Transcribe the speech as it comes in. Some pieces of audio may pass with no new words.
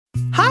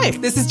Hi,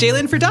 this is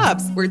Jalen for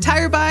Dobbs, where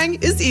tire buying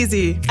is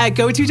easy. At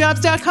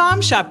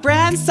GoToDobbs.com, shop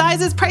brands,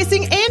 sizes,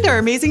 pricing, and our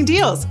amazing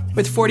deals.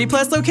 With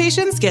 40-plus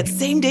locations, get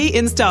same-day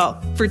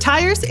install. For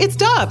tires, it's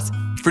Dobbs.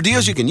 For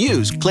deals you can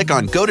use, click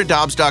on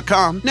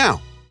GoToDobbs.com now.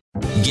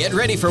 Get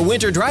ready for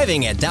winter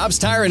driving at Dobbs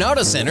Tire and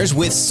Auto Centers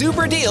with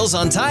super deals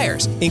on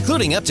tires,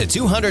 including up to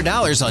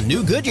 $200 on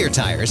new Goodyear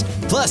tires,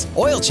 plus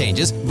oil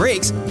changes,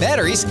 brakes,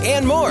 batteries,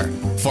 and more.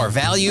 For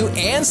value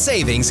and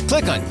savings,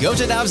 click on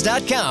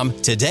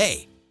GoToDobbs.com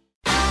today.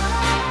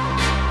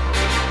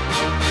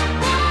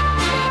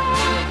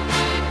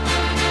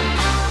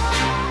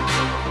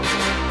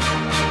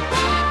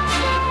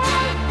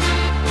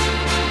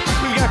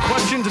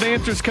 Questions and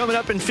answers coming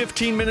up in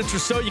 15 minutes or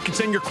so. You can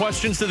send your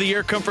questions to the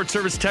Air Comfort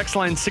Service text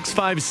line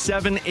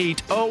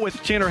 65780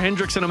 with Tanner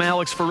Hendrickson. I'm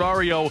Alex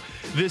Ferrario.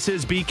 This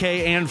is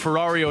BK and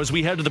Ferrario as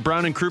we head to the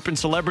Brown and Crouppen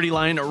Celebrity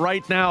Line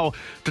right now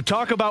to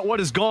talk about what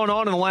has gone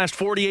on in the last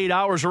 48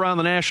 hours around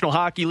the National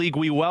Hockey League.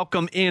 We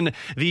welcome in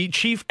the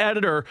chief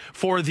editor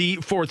for the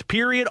Fourth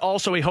Period,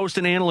 also a host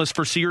and analyst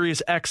for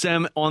Sirius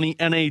XM on the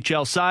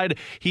NHL side.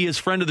 He is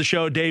friend of the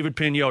show, David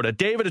Pagnotta.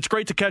 David, it's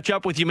great to catch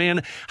up with you,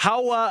 man.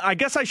 I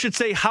guess I should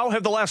say, how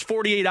have the last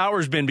 48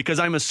 hours been? Because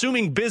I'm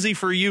assuming busy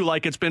for you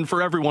like it's been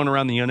for everyone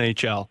around the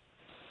NHL.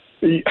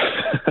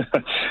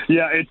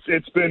 Yeah,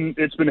 it's been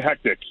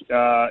hectic.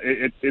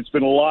 It's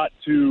been a lot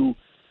to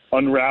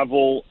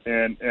unravel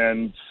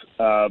and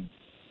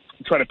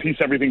try to piece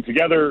everything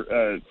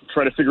together,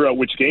 try to figure out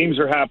which games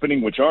are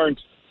happening, which aren't.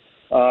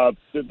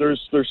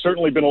 There's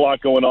certainly been a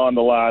lot going on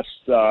the last,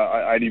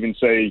 I'd even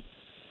say,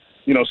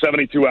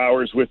 72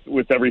 hours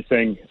with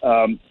everything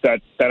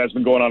that has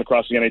been going on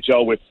across the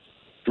NHL with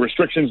the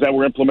restrictions that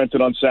were implemented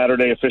on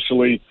Saturday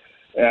officially,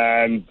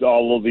 and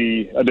all of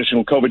the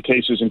additional COVID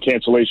cases and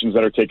cancellations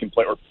that are taking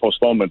place, or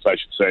postponements, I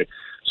should say.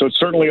 So it's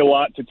certainly a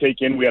lot to take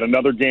in. We had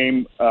another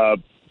game,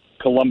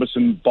 Columbus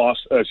and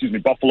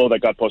Buffalo, that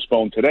got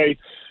postponed today.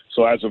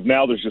 So as of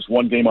now, there's just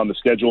one game on the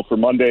schedule for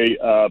Monday.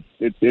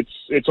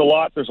 It's a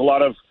lot. There's a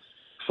lot of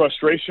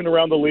frustration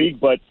around the league,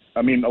 but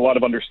a lot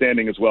of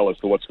understanding as well as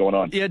to what's going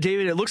on. Yeah,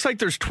 David, it looks like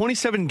there's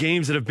 27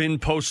 games that have been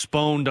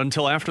postponed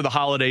until after the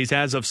holidays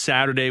as of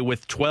Saturday,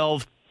 with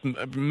 12,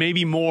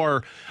 maybe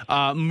more,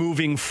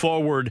 moving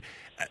forward.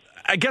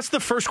 I guess the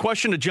first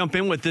question to jump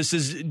in with this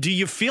is, do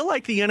you feel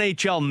like the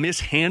NHL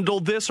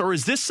mishandled this, or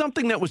is this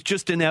something that was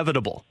just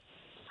inevitable?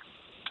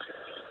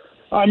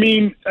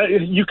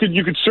 You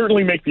could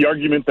certainly make the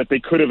argument that they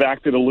could have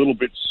acted a little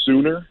bit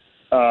sooner.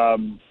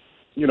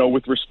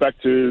 With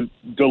respect to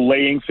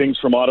delaying things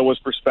from Ottawa's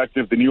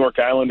perspective, the New York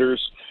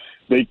Islanders,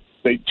 they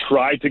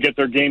tried to get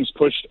their games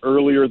pushed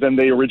earlier than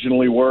they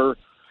originally were.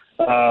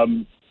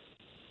 You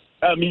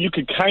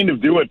could kind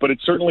of do it, but it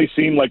certainly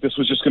seemed like this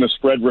was just going to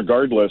spread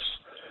regardless.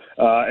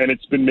 And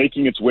it's been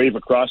making its wave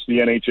across the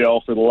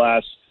NHL for the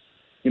last,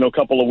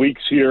 couple of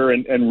weeks here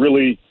and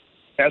really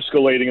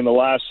escalating in the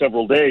last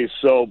several days.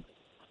 So,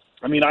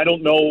 I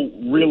don't know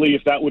really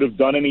if that would have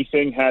done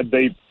anything had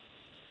they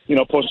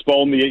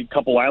postpone the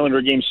couple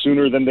Islander games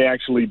sooner than they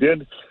actually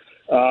did,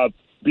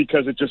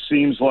 because it just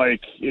seems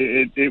like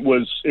it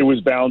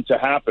was bound to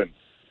happen.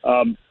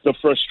 The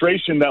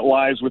frustration that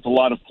lies with a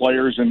lot of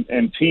players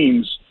and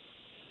teams,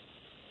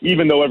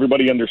 even though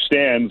everybody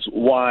understands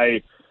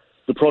why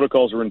the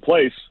protocols are in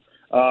place,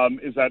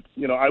 is that,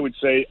 I would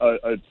say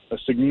a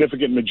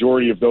significant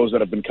majority of those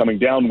that have been coming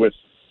down with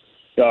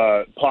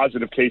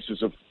positive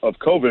cases of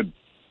COVID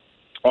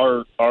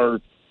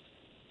are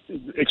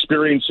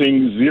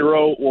experiencing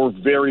zero or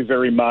very,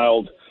 very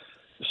mild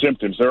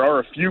symptoms. There are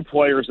a few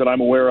players that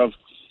I'm aware of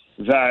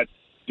that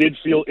did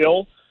feel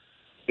ill.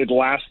 It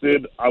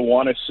lasted, I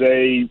want to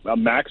say, a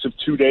max of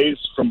 2 days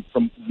from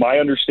my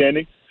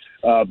understanding.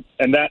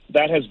 And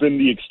that has been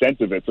the extent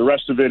of it. The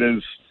rest of it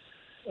is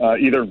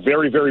either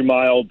very, very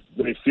mild,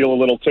 they feel a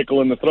little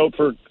tickle in the throat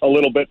for a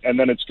little bit, and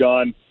then it's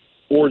gone,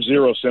 or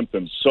zero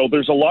symptoms. So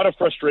there's a lot of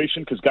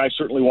frustration because guys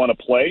certainly want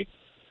to play.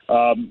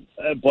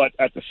 But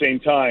at the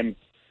same time,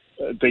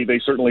 they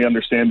certainly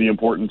understand the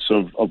importance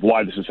of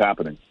why this is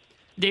happening.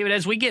 David,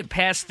 as we get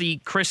past the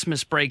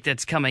Christmas break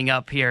that's coming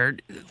up here,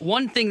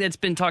 one thing that's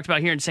been talked about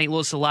here in St.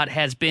 Louis a lot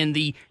has been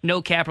the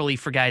no cap relief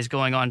for guys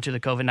going on to the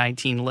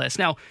COVID-19 list.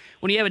 Now,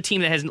 when you have a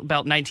team that has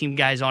about 19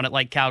 guys on it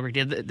like Calgary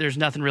did, there's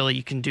nothing really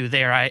you can do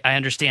there. I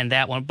understand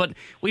that one. But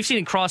we've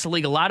seen across the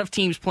league a lot of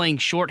teams playing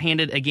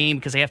shorthanded a game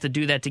because they have to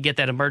do that to get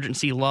that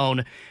emergency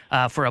loan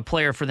for a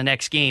player for the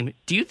next game.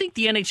 Do you think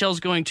the NHL is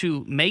going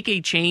to make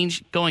a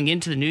change going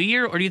into the new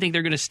year, or do you think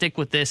they're going to stick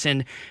with this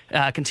and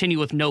continue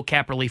with no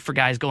cap relief for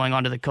guys going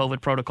onto the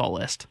COVID protocol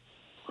list?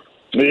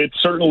 It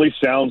certainly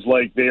sounds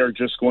like they are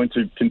just going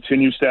to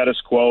continue status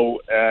quo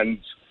and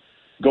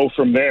go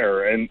from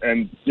there. And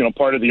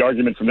part of the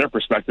argument from their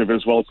perspective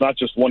is, well, it's not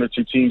just one or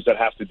two teams that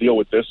have to deal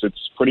with this.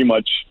 It's pretty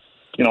much,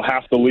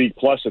 half the league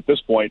plus at this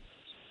point.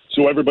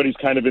 So everybody's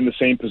kind of in the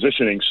same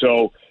positioning.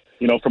 So,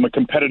 from a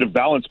competitive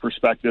balance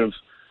perspective,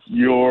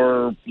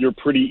 you're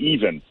pretty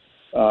even.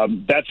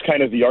 That's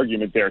kind of the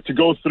argument there. To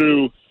go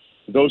through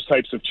those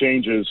types of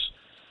changes,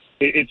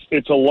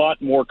 it's a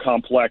lot more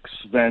complex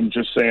than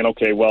just saying,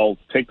 okay, well,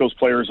 take those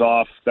players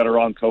off that are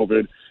on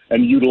COVID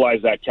and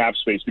utilize that cap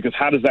space, because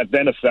how does that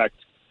then affect,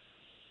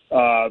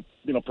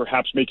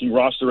 perhaps making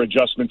roster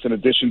adjustments and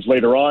additions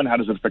later on? How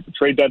does it affect the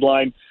trade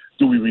deadline?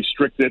 Do we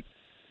restrict it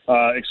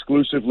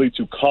exclusively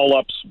to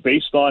call-ups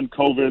based on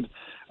COVID?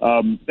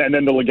 And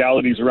then the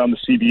legalities around the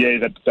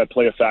CBA that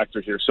play a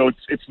factor here. So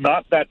it's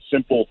not that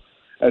simple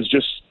as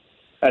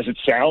it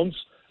sounds,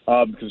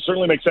 because it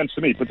certainly makes sense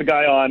to me. Put the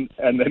guy on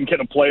and then get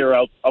a player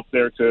up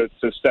there to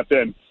step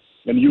in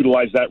and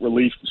utilize that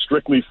relief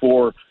strictly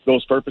for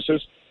those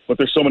purposes. But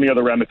there's so many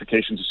other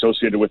ramifications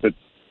associated with it.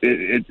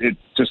 It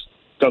just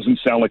doesn't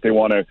sound like they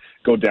want to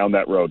go down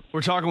that road.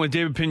 We're talking with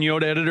David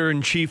Pagnotta,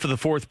 editor-in-chief of The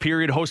Fourth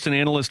Period, host and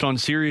analyst on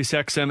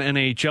SiriusXM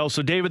NHL.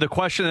 So, David, the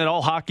question that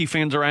all hockey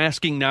fans are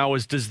asking now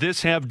is, does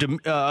this have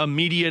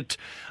immediate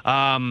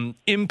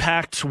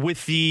impact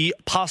with the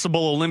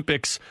possible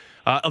Olympics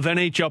of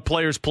NHL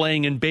players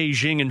playing in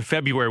Beijing in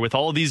February, with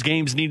all of these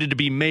games needed to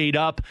be made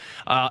up,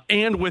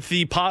 and with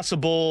the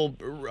possible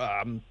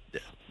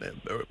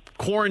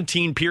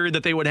quarantine period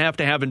that they would have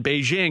to have in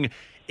Beijing?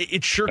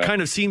 It sure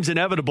kind of seems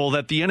inevitable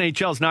that the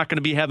NHL is not going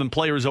to be having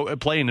players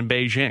playing in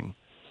Beijing.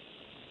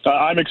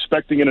 I'm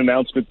expecting an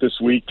announcement this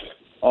week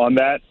on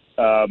that.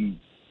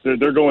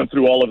 They're going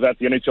through all of that.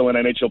 The NHL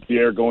and NHLPA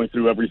are going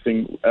through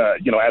everything,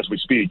 as we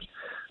speak.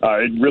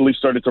 It really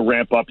started to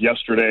ramp up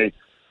yesterday.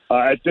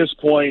 At this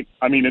point,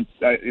 I mean,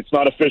 it's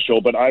not official,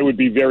 but I would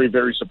be very,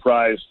 very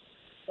surprised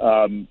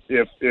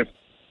if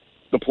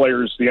the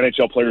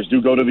NHL players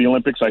do go to the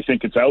Olympics. I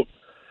think it's out.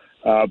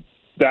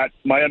 That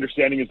my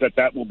understanding is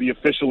that will be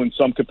official in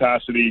some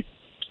capacity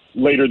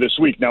later this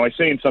week. Now, I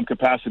say in some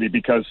capacity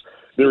because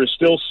there is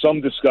still some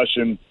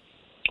discussion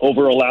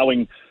over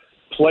allowing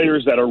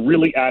players that are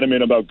really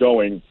adamant about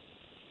going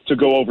to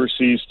go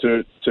overseas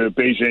to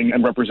Beijing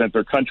and represent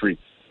their country.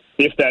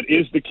 If that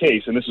is the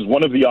case, and this is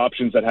one of the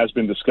options that has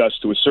been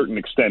discussed to a certain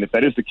extent, if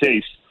that is the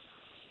case,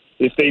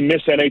 if they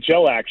miss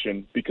NHL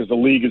action because the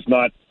league is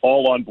not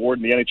all on board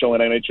and the NHL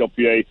and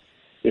NHLPA,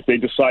 if they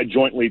decide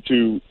jointly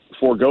to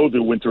forego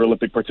the Winter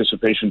Olympic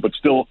participation but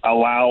still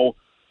allow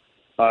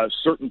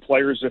certain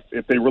players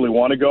if they really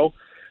want to go,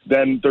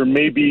 then there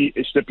may be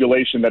a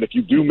stipulation that if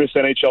you do miss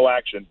NHL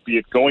action, be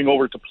it going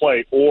over to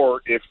play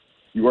or if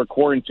you are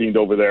quarantined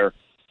over there,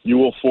 you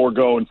will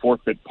forego and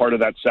forfeit part of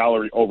that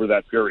salary over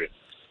that period.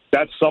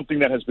 That's something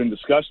that has been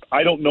discussed.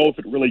 I don't know if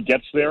it really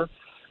gets there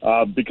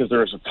because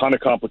there's a ton of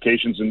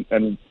complications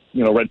and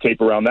red tape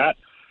around that.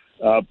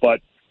 But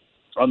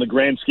on the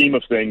grand scheme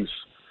of things,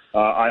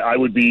 I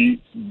would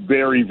be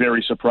very,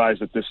 very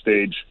surprised at this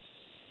stage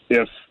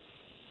if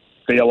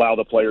they allow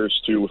the players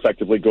to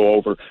effectively go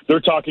over. They're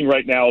talking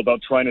right now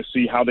about trying to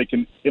see how they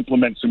can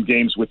implement some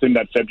games within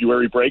that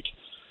February break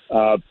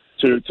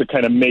to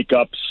kind of make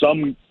up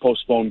some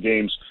postponed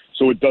games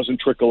so it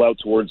doesn't trickle out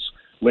towards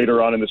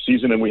later on in the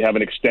season, and we have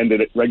an extended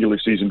regular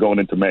season going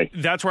into May.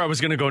 That's where I was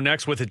going to go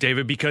next with it,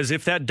 David, because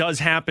if that does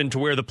happen to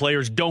where the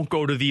players don't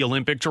go to the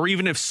Olympics, or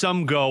even if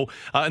some go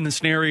in the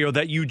scenario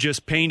that you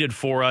just painted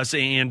for us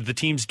and the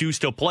teams do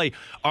still play,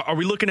 are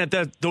we looking at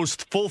those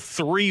full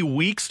 3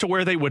 weeks to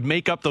where they would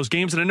make up those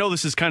games? And I know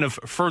this is kind of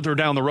further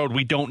down the road.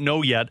 We don't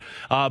know yet.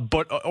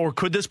 Or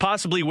could this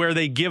possibly where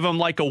they give them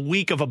like a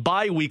week of a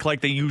bye week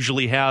like they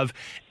usually have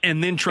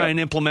and then try and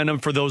implement them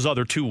for those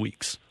other 2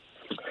 weeks?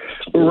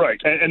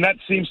 Right, and that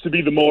seems to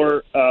be the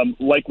more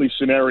likely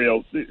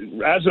scenario.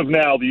 As of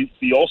now,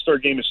 the All-Star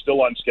game is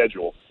still on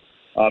schedule,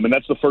 and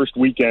that's the first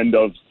weekend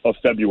of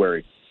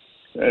February.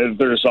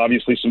 There's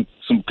obviously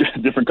some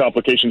different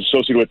complications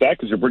associated with that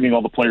because you're bringing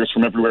all the players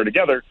from everywhere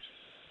together.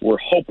 We're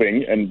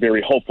hoping and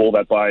very hopeful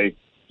that by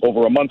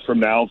over a month from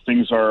now,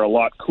 things are a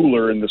lot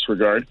cooler in this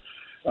regard.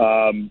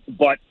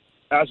 But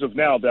as of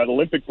now, that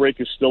Olympic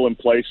break is still in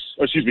place.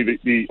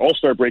 The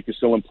All-Star break is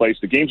still in place.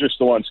 The games are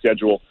still on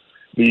schedule.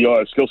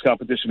 The skills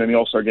competition and the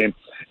All-Star game,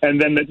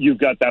 and then you've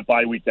got that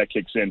bye week that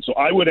kicks in. So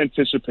I would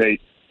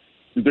anticipate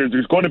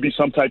there's going to be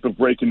some type of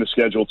break in the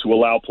schedule to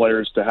allow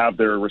players to have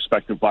their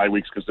respective bye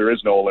weeks because if there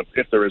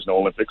is no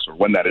Olympics or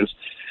when that is.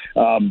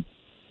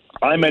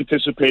 I'm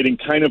anticipating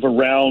kind of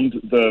around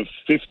the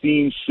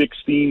 15,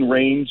 16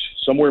 range,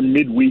 somewhere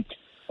midweek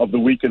of the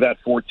week of that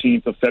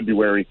 14th of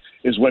February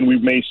is when we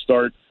may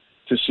start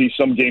to see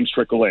some games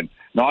trickle in.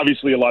 Now,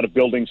 obviously, a lot of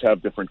buildings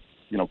have different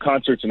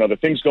concerts and other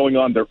things going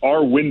on. There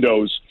are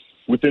windows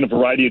within a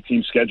variety of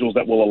team schedules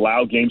that will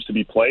allow games to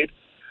be played,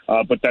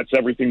 but that's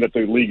everything that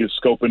the league is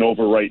scoping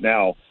over right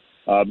now.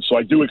 So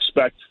I do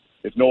expect,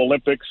 if no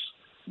Olympics,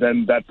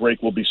 then that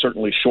break will be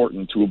certainly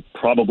shortened to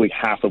probably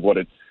half of what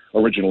it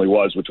originally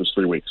was, which was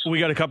 3 weeks. We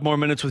got a couple more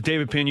minutes with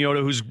David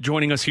Pagnotta, who's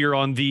joining us here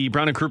on the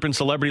Brown and Crouppen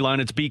Celebrity Line.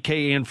 It's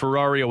BK and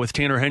Ferrario with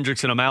Tanner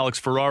Hendrickson. I'm Alex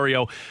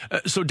Ferrario.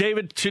 So,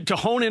 David, to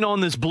hone in on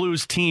this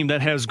Blues team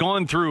that has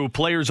gone through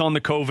players on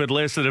the COVID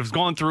list, that have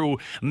gone through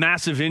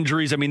massive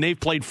injuries. I mean, they've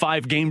played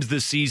 5 games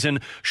this season,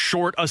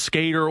 short a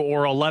skater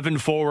or 11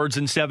 forwards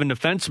and 7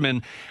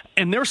 defensemen,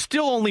 and they're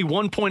still only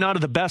 1 point out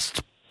of the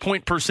best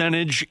point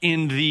percentage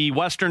in the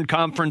Western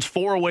Conference,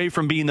 4 away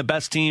from being the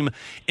best team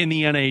in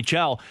the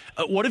NHL.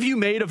 What have you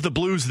made of the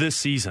Blues this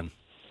season?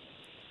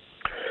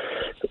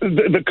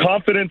 The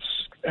confidence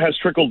has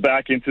trickled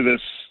back into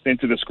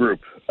this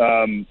group.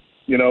 And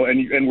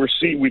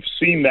we've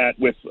seen that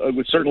with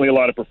certainly a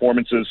lot of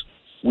performances.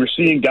 We're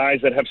seeing guys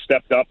that have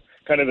stepped up,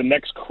 kind of the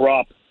next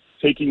crop,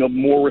 taking up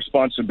more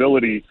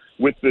responsibility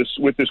with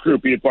this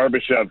group, be it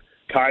Barbashev,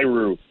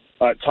 Kyrou,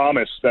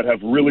 Thomas, that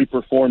have really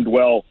performed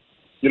well,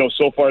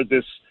 so far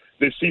this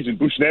season.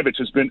 Buchnevich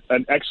has been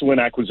an excellent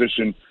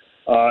acquisition,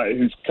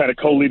 who's kind of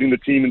co-leading the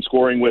team in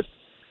scoring with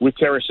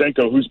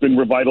Tarasenko, who's been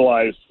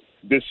revitalized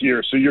this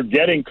year. So you're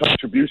getting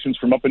contributions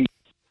from up and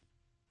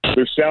down.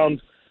 They're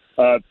sound,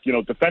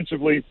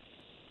 defensively.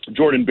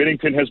 Jordan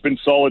Binnington has been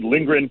solid.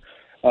 Lindgren,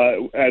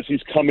 as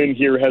he's come in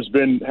here, has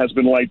been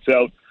lights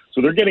out.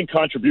 So they're getting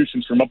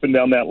contributions from up and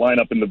down that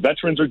lineup, and the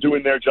veterans are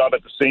doing their job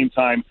at the same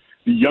time.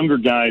 The younger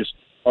guys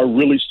are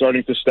really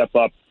starting to step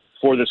up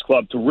for this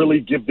club to really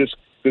give this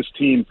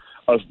team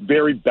a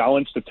very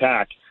balanced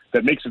attack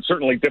that makes it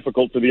certainly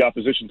difficult for the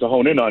opposition to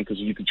hone in on, because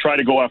you can try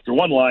to go after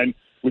one line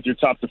with your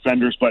top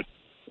defenders, but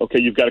okay,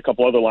 you've got a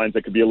couple other lines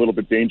that could be a little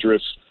bit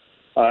dangerous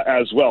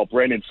as well.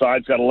 Brandon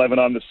Saad's got 11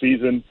 on the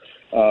season.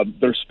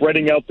 They're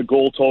spreading out the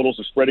goal totals,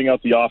 they're spreading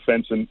out the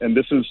offense, and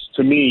this is,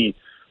 to me,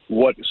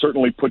 what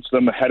certainly puts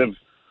them ahead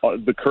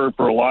of the curve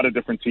for a lot of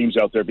different teams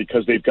out there,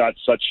 because they've got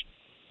such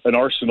an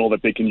arsenal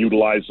that they can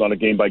utilize on a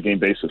game-by-game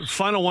basis.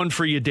 Final one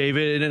for you,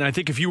 David, and I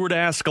think if you were to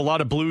ask a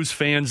lot of Blues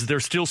fans, they're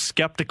still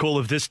skeptical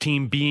of this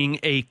team being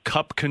a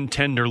cup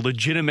contender,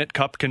 legitimate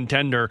cup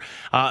contender.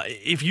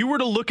 If you were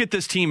to look at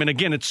this team, and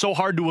again, it's so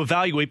hard to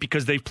evaluate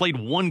because they've played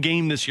one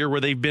game this year where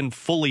they've been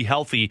fully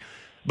healthy,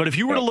 but if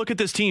you were to look at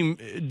this team,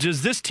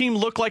 does this team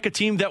look like a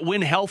team that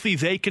when healthy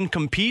they can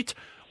compete,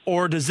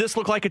 or does this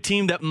look like a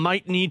team that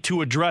might need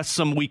to address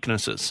some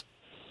weaknesses?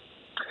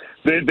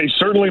 They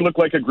certainly look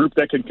like a group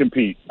that can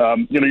compete.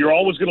 You're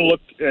always going to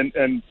look,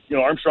 and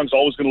Armstrong's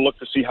always going to look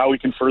to see how he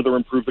can further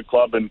improve the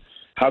club and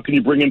how can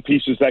you bring in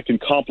pieces that can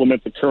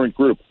complement the current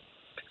group.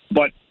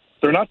 But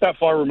they're not that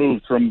far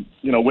removed from,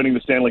 winning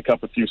the Stanley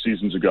Cup a few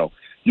seasons ago.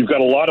 You've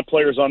got a lot of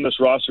players on this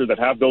roster that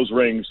have those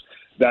rings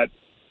that,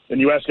 and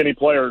you ask any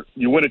player,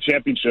 you win a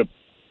championship,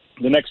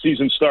 the next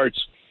season starts,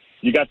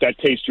 you got that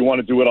taste, you want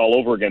to do it all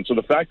over again. So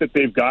the fact that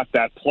they've got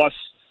that, plus,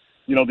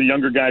 the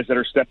younger guys that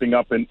are stepping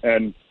up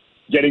and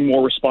getting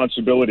more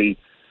responsibility,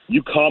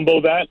 you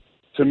combo that,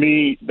 to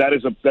me, that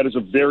is a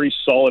very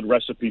solid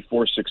recipe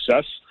for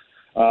success.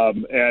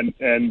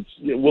 And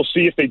we'll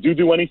see if they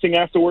do anything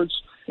afterwards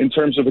in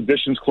terms of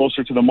additions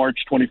closer to the March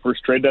 21st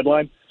trade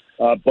deadline.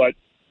 But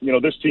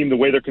this team, the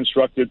way they're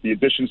constructed, the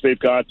additions they've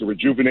got, the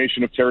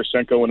rejuvenation of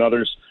Tarasenko and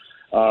others,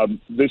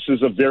 this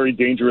is a very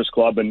dangerous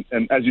club. And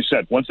as you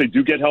said, once they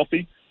do get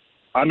healthy,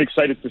 I'm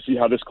excited to see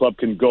how this club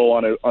can go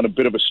on a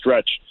bit of a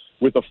stretch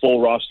with a full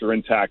roster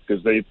intact,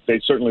 because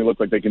they certainly look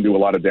like they can do a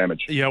lot of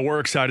damage. Yeah, we're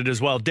excited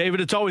as well. David,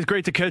 it's always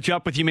great to catch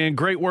up with you, man.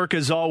 Great work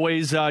as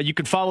always. You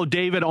can follow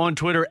David on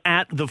Twitter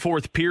at The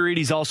Fourth Period.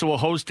 He's also a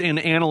host and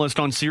analyst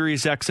on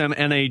SiriusXM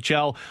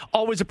NHL.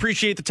 Always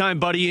appreciate the time,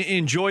 buddy.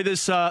 Enjoy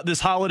this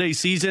holiday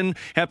season.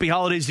 Happy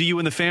holidays to you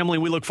and the family.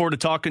 We look forward to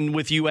talking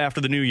with you after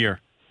the new year.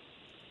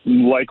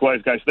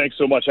 Likewise, guys. Thanks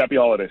so much. Happy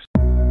holidays.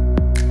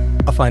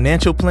 A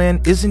financial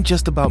plan isn't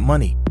just about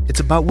money. It's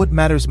about what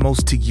matters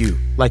most to you,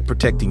 like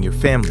protecting your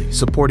family,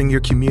 supporting your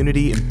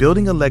community, and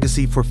building a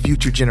legacy for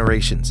future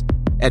generations.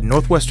 At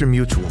Northwestern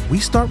Mutual, we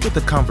start with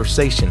a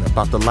conversation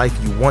about the life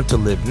you want to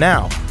live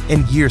now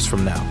and years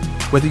from now.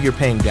 Whether you're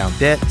paying down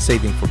debt,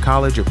 saving for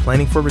college, or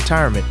planning for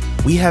retirement,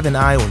 we have an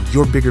eye on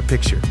your bigger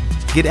picture.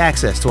 Get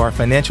access to our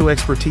financial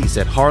expertise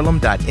at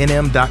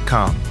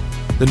harlem.nm.com.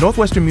 The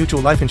Northwestern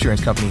Mutual Life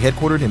Insurance Company,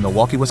 headquartered in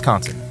Milwaukee,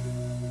 Wisconsin.